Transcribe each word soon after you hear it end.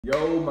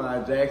Yo, my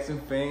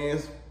Jackson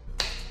fans,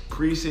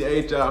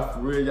 appreciate y'all for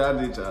real. Y'all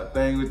did y'all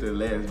thing with the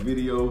last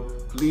video.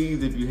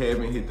 Please, if you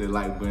haven't, hit the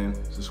like button,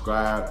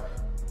 subscribe,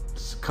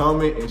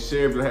 comment, and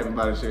share if you haven't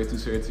about to share it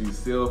to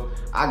yourself.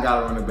 I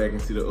gotta run it back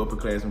and see the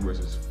Upperclassmen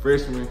versus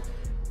Freshmen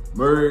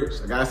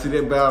merge. I gotta see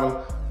that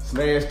battle.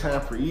 Smash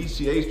time.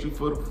 Appreciate you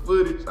for the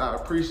footage. I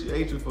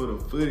appreciate you for the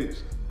footage.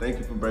 Thank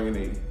you for bringing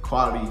a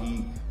quality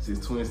heat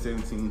since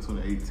 2017,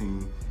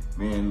 2018.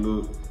 Man,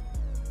 look.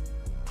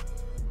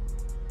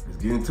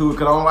 Let's get into it,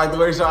 cause I don't like to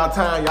waste y'all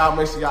time. Y'all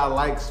make sure y'all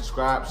like,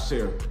 subscribe,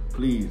 share.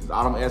 Please,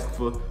 all I'm asking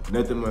for,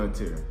 nothing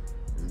monetary.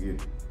 Let's get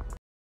it.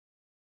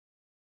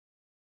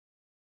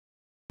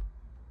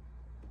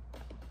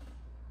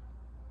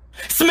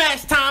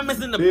 Smash time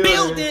is in the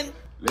building.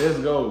 Let's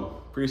go.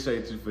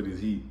 Appreciate you for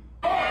this heat.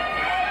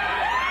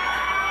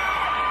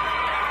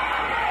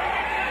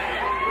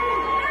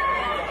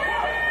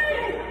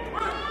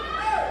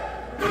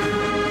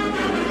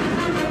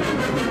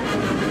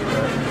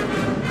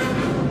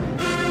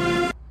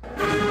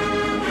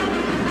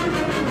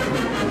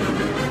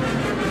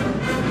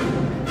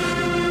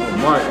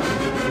 March.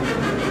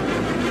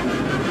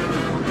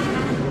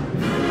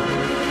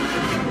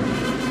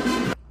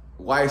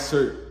 White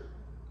shirt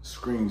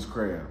screams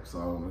crab, so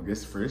I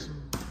guess Freshman.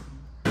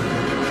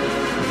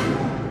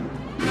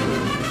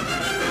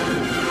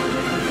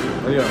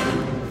 Oh yeah.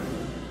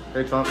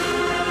 Hey Trump.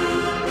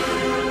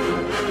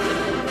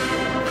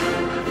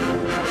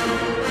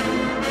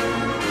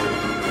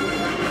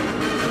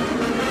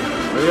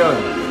 Oh yeah.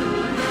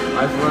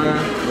 Nice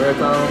one, red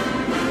tone.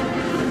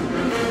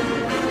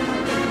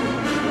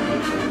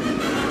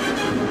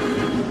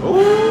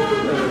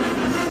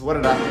 Ooh, what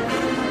did I?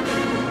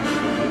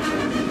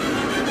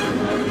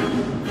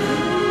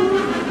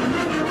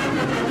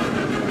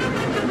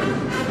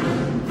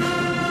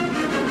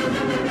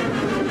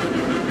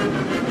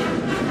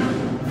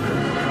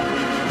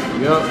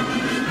 Yep.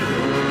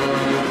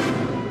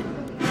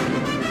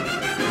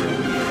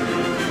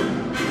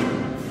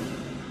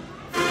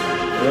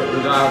 Yep,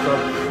 good job, sir.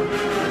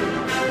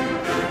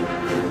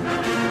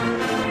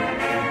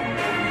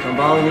 Some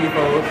ball knee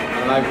pose.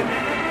 I like it.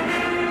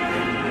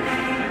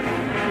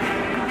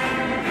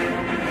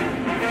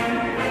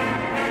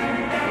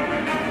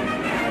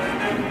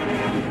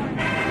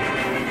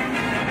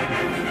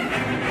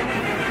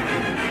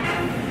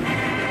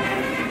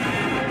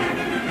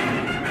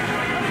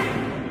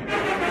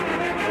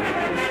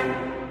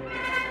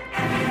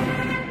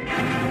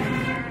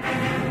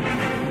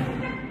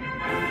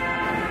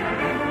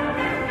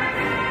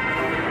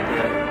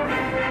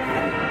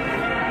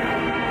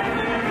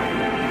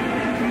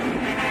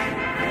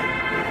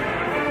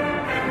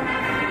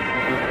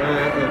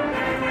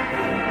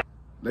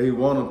 They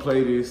want to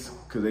play this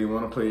because they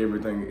want to play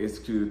everything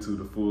executed to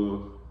the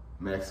full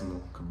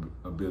maximum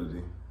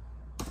ability.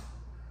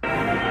 And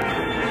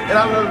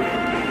I love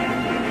it.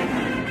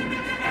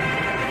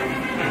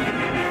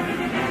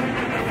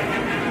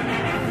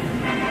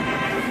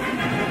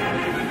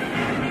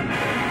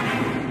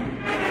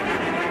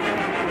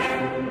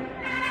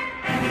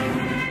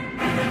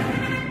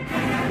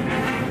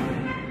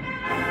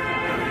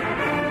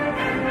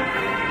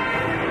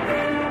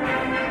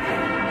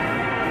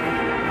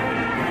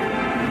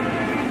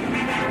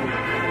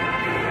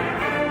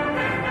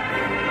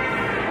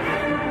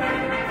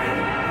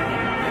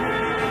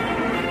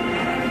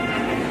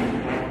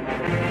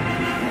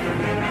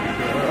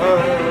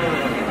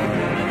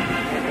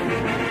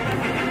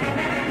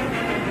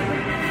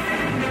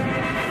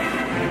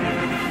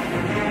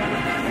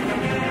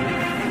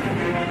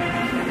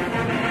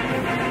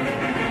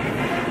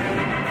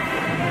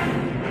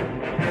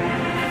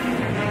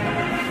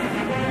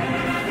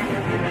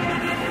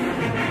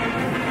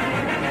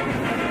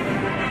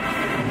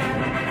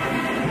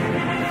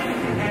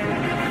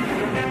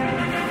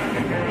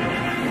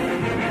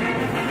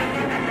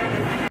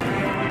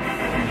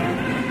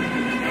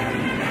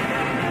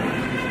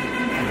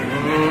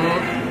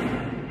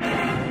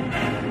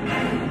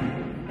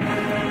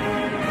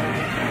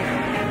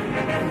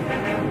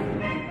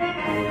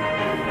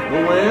 Who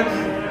wins?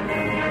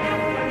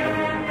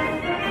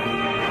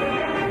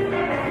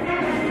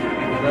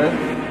 Okay.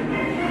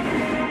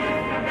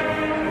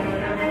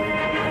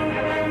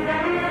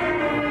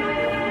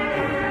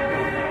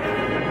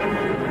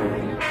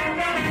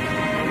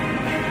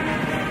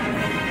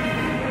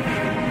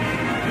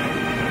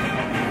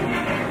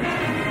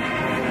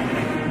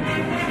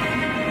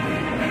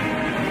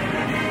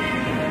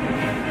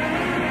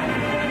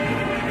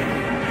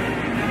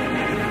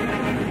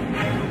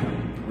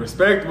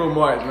 Respectable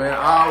march, man. I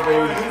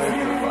always respect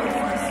the march.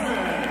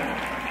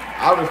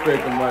 I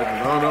respect the march. I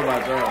don't know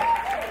about y'all.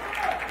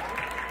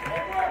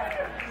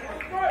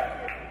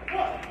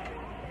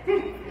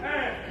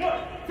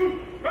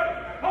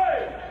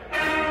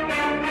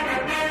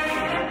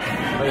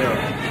 Oh, yeah.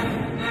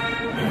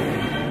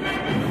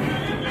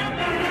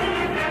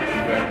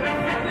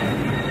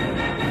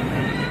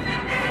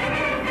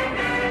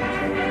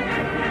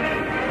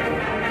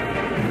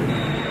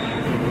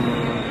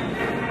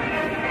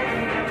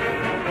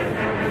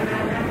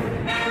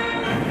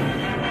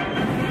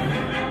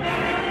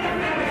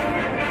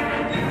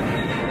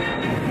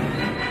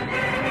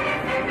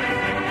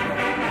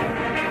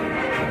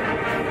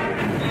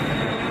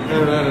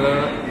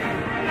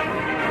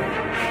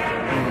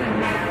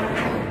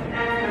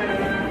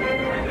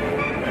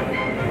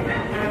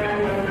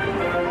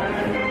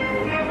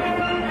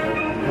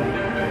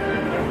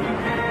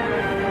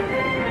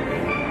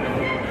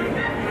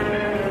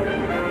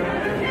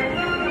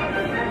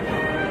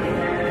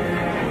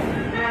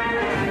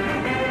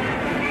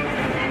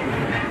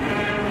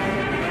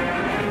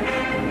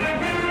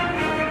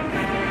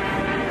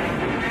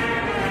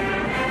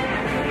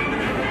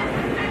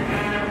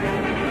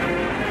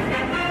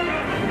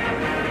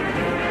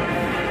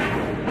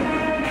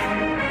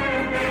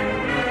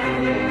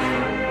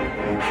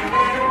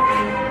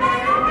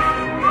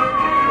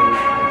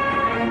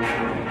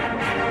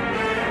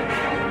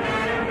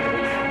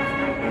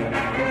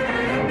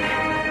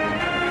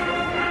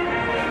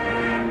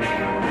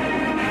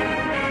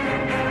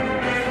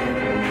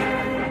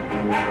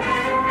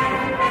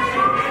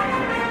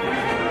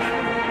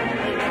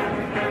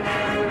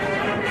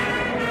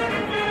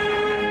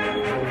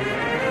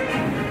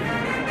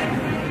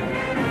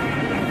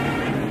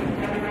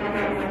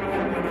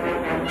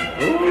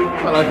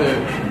 like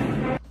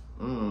that.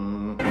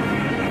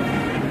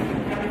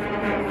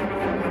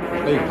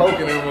 They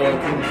poking him on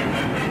too.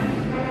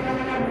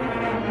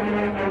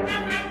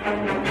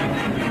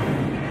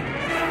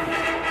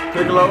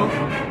 Piccolo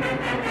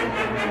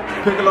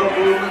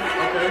movement,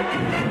 okay.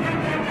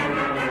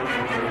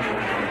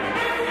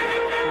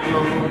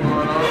 Piccolo movement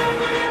going on.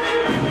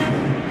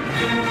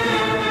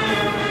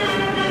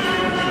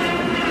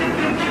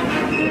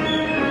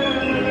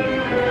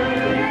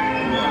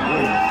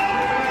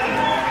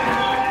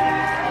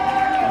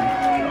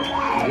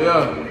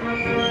 Yeah.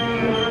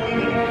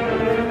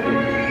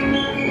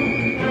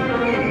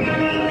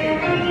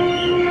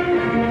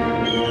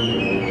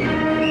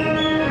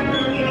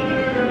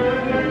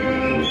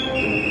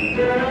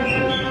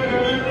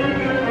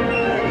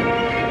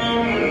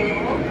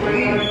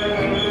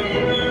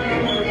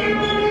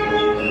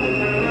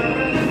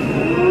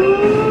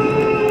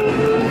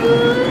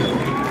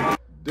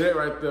 That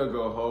right there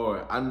go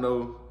hard. I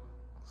know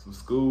some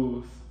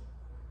schools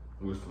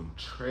with some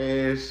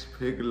trash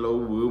piccolo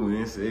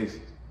woodwind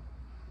sections.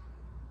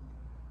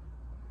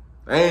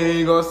 I ain't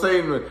even gonna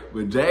say nothing,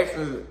 but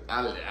Jackson,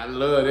 I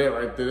love that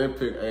right there. That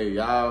pick, hey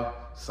y'all,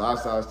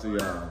 sauce to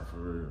y'all for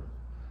real.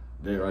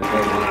 That right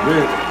there was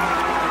big.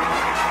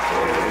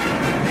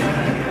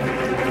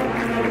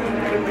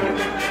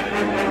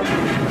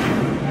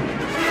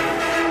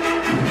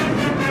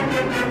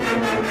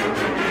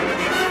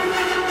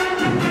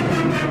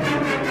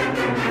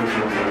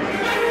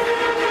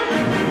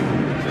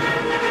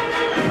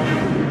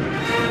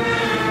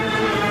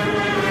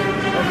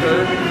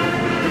 Okay.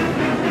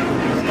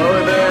 Slow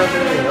it down,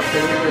 man.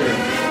 Okay, man.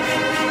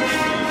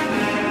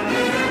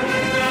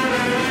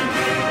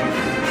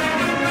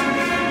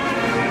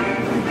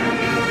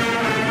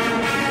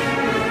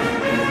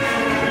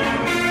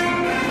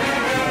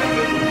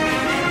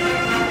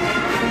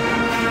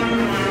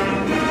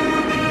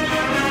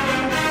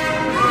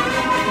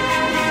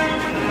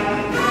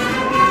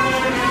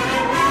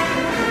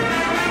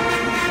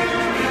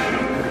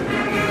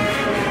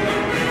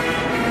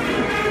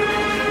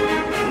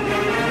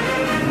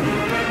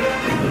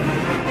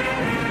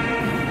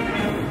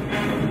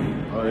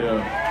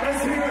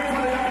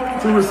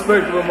 Two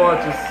respectable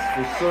marches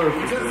for sure.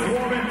 Just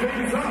warming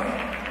things up.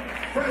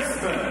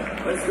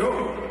 Freshmen, let's go.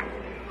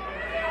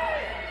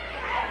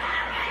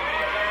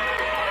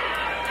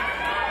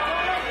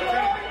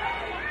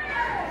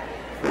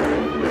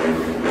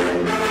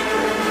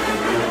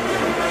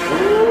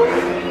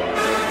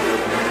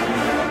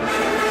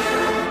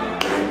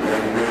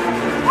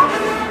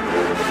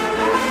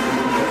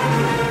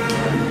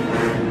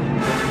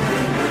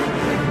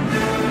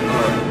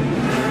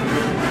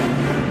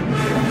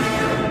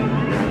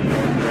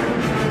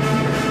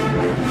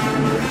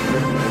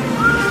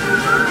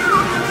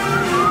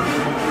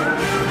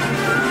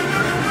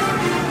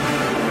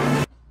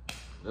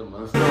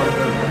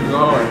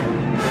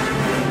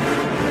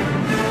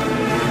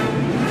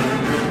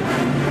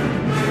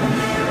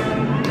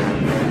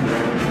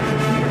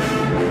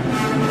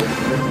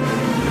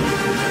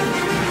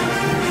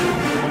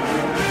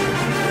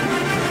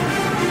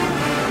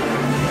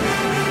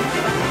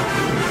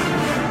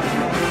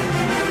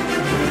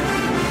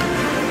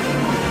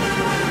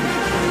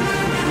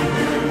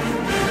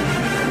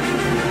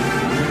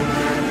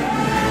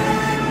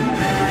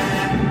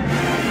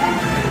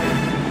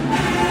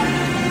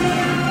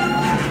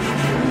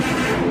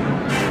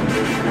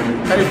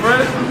 Hey,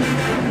 Fred.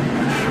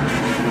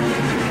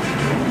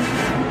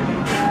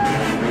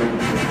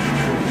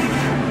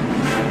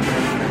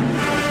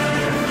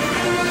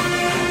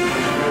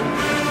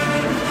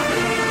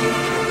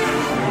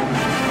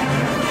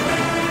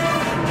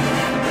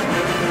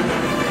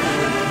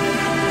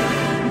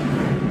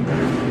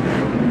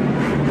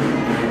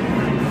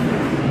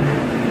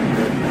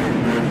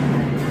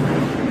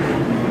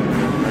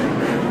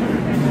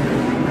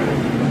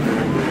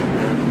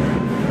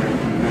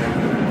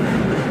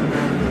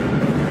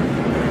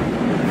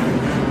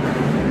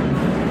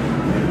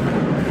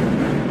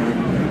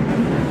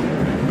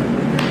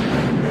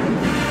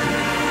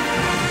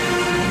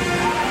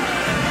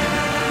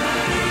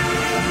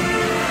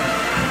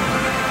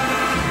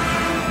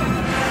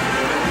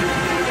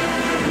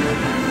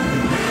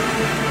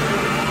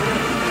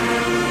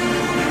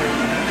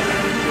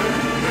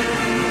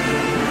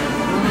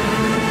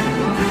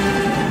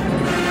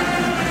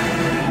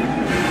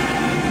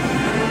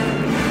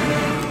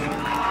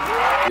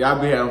 Y'all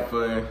be having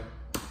fun.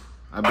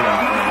 I be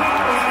having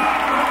fun.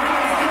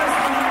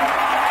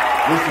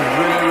 This is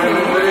really,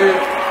 really lit.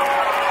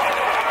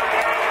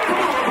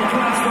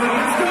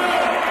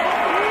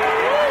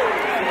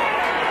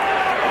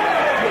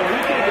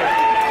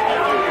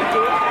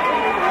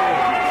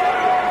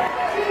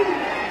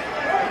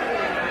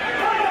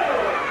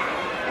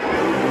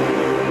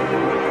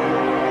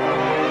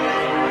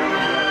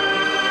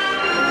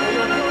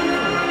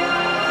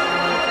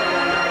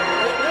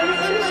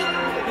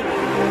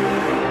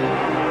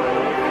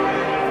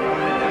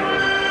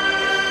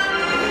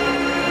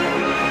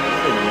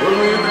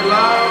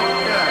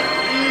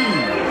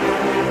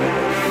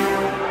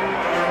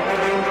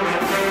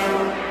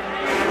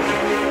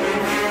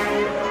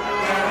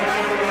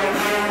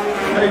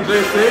 Hey,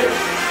 just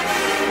said.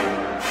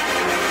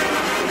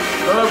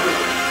 Love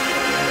it.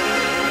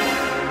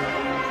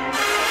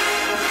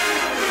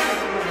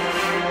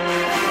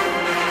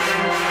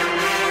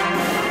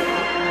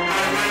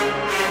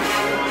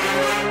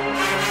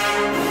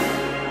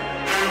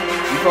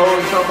 You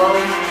told come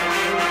on.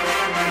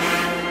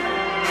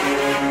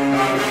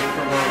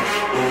 Come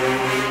on.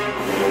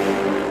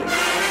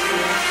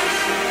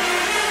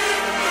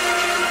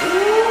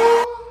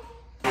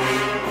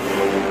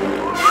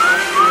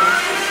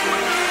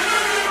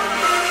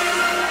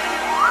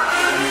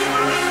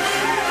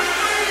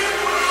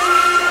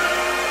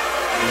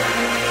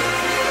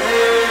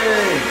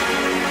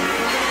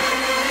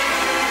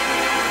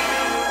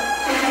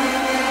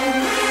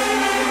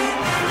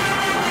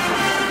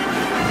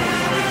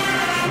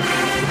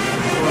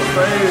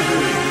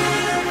 Crazy.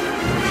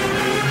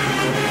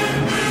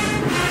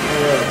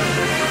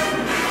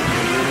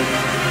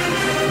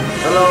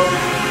 Hello.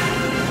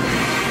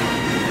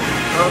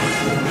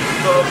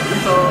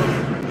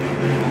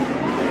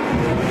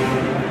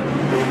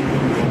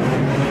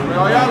 Man,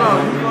 all y'all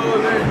know you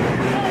close it.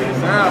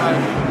 Sound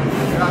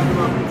like you gotta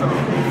come up with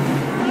something.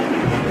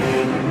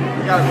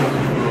 You gotta come up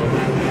with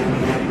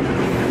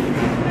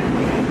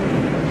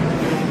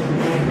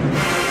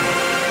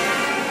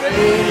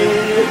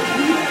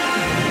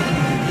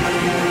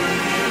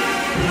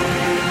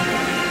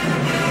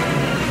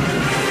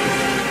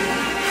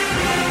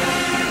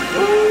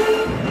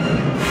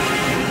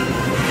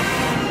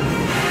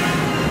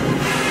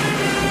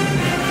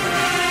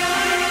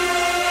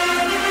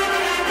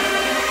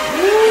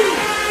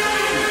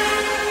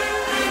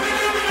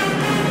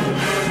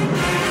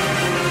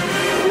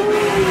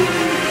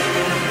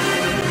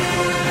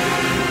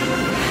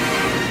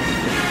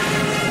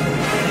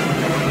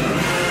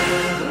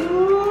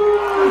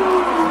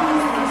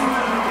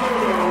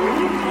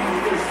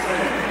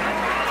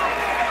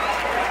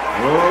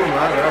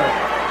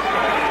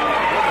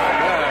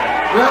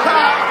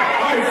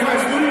Alright,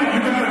 Freshmen, you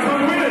gotta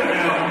come with it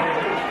now.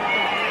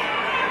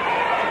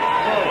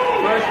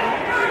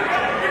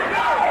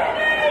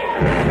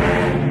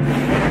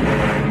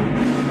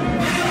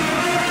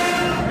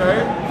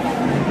 Okay.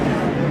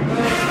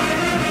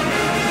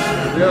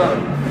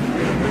 Yeah.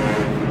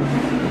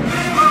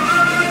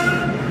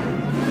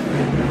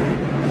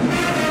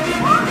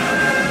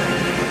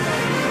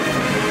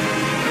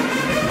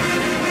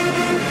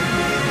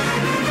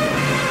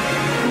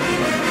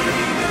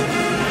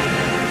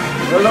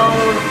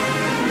 Hello.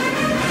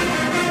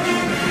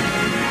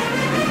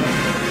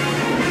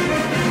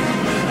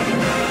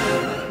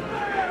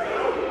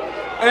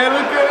 Hey,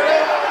 look at it.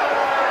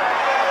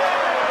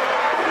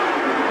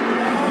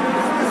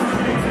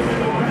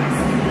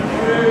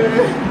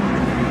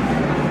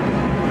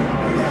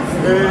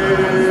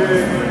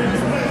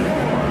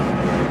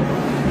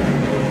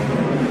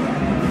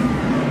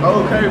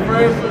 Okay,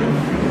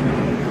 Freshmen.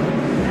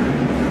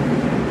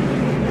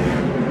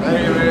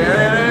 Hey,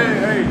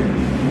 man,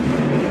 hey.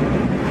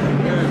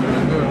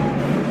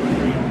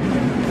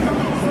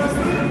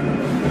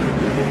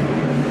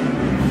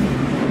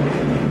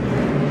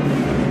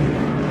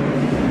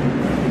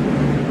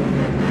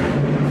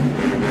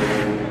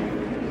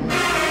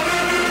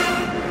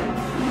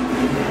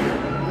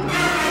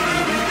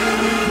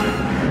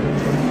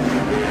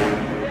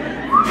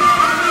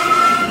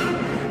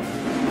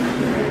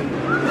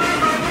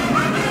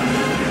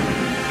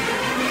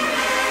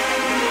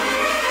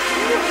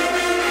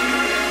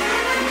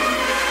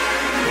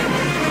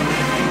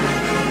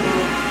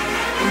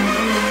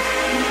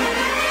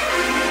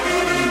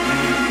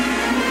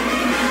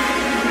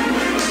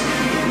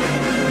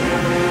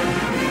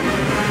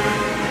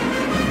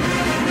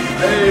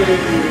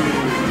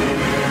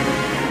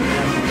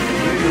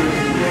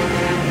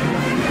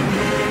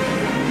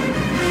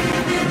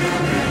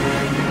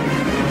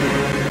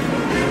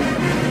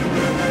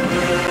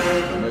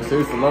 Let's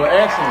see some more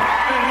action.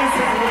 And this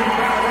is what we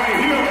got right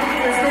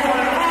here. It's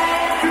going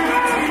on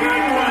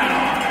 15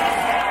 rounds.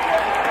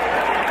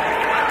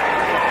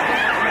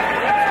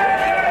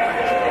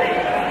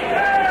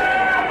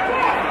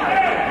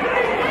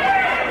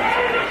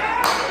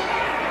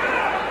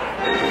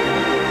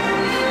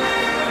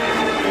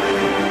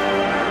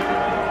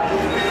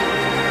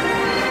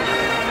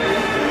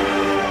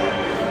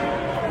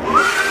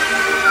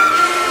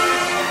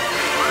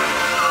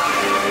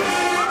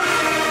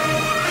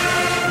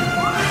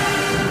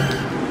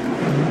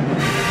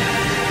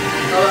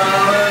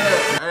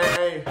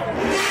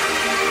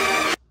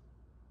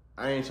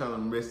 I ain't trying to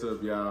mess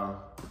up y'all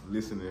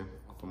listening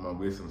for my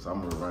wisdom, so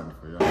I'm gonna run it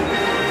for y'all.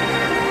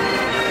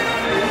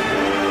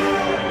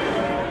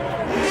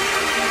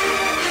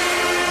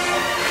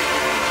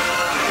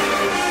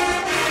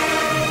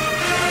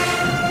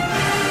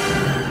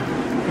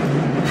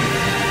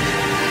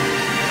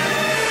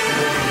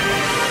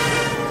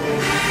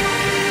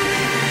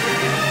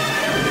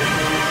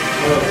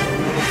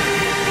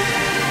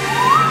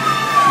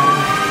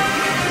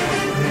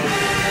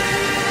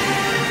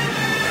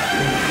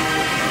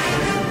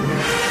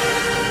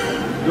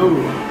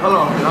 Dude, hold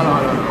on.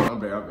 I'm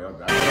bad. I'm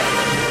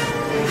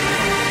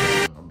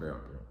bad.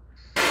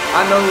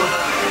 I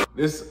know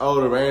this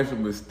old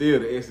arrangement, but still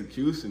the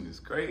execution is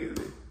crazy.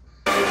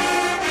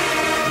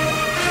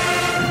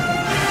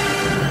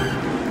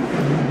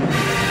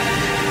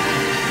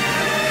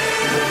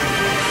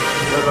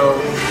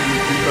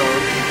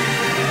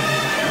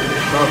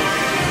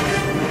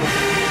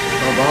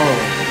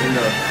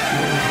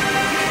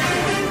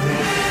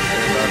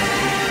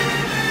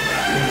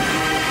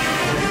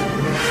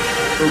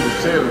 Super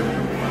chilling.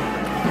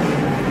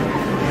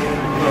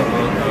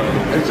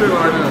 It's chilling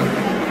right now.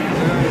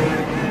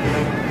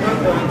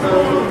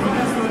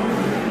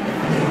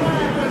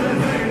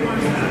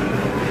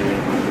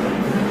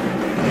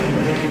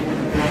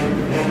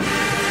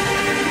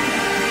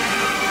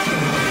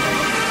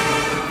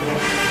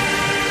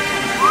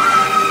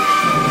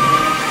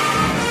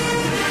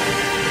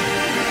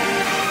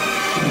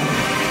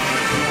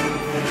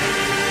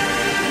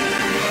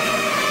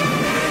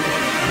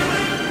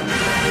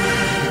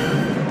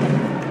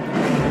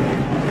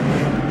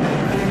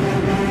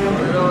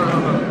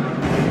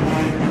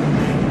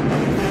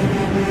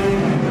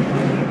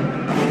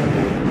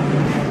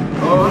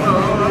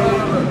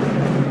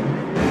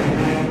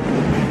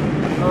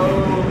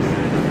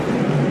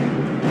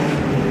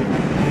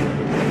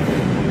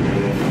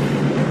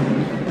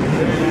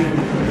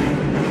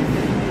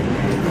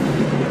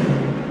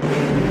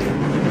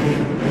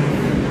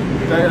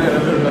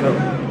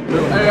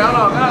 Hey, hold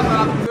on, guys, I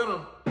have to tell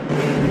him.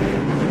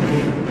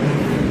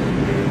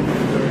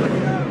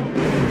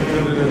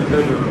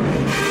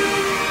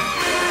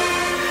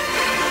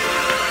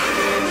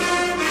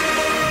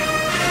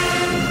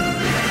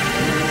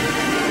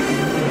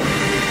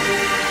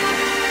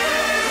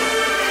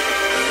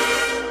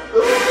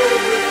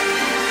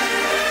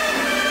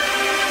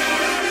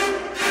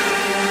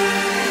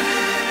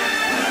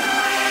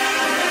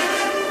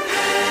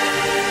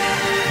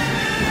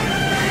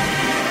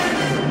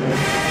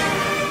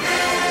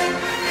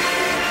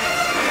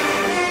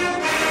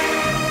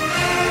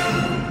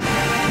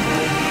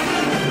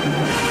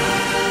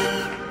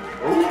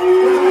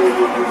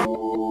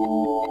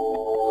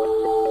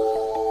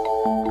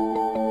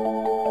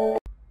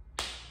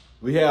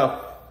 We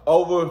have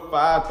over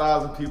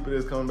 5,000 people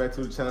that's coming back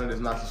to the channel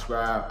that's not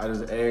subscribed. I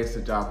just ask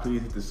that y'all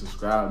please hit the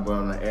subscribe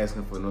button. I'm not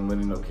asking for no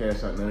money, no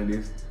cash out, none of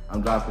this.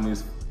 I'm dropping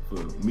this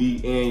for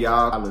me and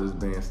y'all. I love this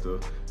band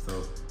stuff,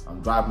 so I'm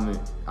dropping it.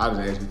 I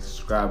just ask you to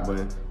subscribe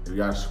button. If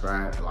y'all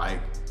subscribe, like,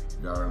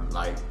 if y'all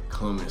like,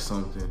 comment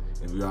something.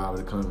 If y'all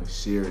already comment,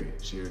 share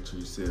it. Share it to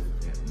yourself.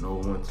 If no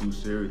one to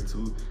share it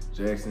to.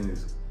 Jackson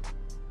is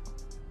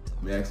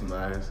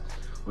maximized.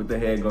 What the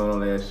heck going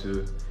on last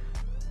year?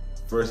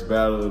 First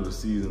battle of the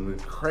season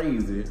went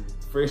crazy.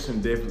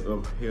 Freshmen definitely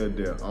upheld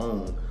their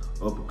own.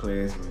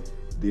 Upperclassmen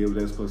did what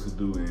they're supposed to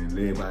do and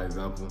led by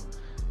example.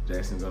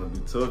 Jackson gonna be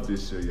tough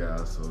this year,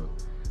 y'all. So,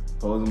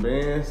 opposing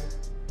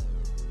bands,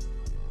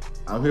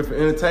 I'm here for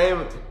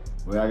entertainment,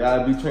 but I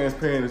gotta be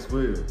transparent as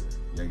well.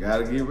 You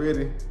gotta get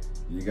ready.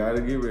 You gotta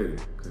get ready,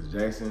 cause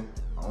Jackson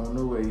on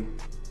the way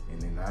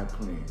and they're not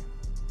playing.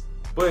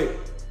 But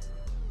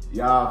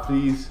y'all,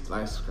 please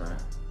like, subscribe.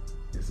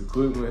 It's a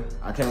quick one.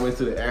 I can't wait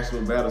till the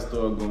actual battle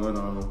start going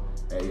on.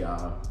 Hey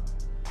y'all,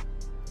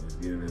 let's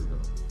get it, let's go.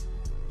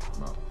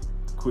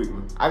 Quick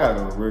one. I gotta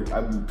go to work. I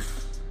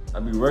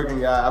be working,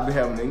 y'all. I be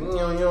having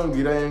the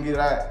get in, get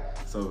out.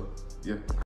 So yeah.